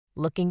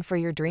Looking for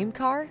your dream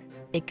car?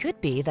 It could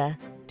be the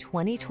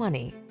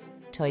 2020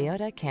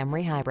 Toyota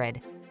Camry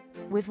Hybrid.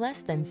 With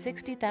less than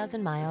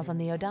 60,000 miles on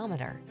the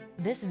odometer,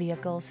 this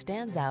vehicle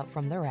stands out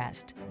from the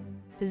rest.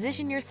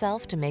 Position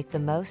yourself to make the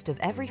most of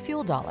every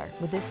fuel dollar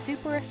with this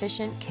super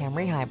efficient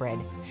Camry Hybrid.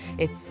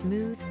 Its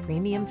smooth,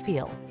 premium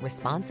feel,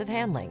 responsive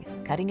handling,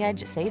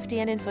 cutting-edge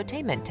safety and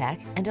infotainment tech,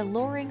 and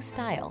alluring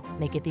style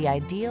make it the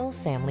ideal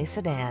family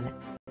sedan.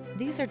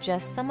 These are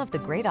just some of the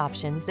great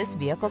options this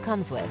vehicle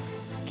comes with: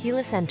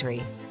 keyless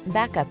entry,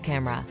 backup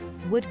camera,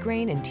 wood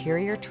grain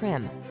interior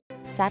trim,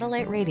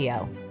 satellite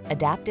radio,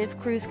 adaptive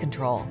cruise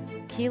control,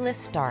 keyless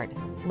start,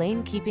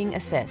 lane keeping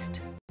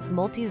assist,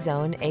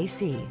 multi-zone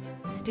AC,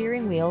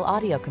 steering wheel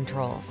audio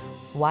controls,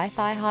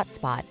 Wi-Fi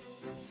hotspot.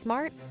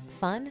 Smart,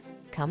 fun,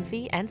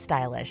 comfy, and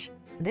stylish.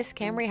 This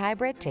Camry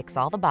Hybrid ticks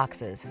all the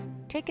boxes.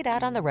 Take it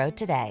out on the road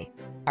today.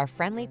 Our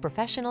friendly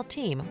professional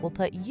team will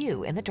put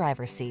you in the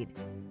driver's seat.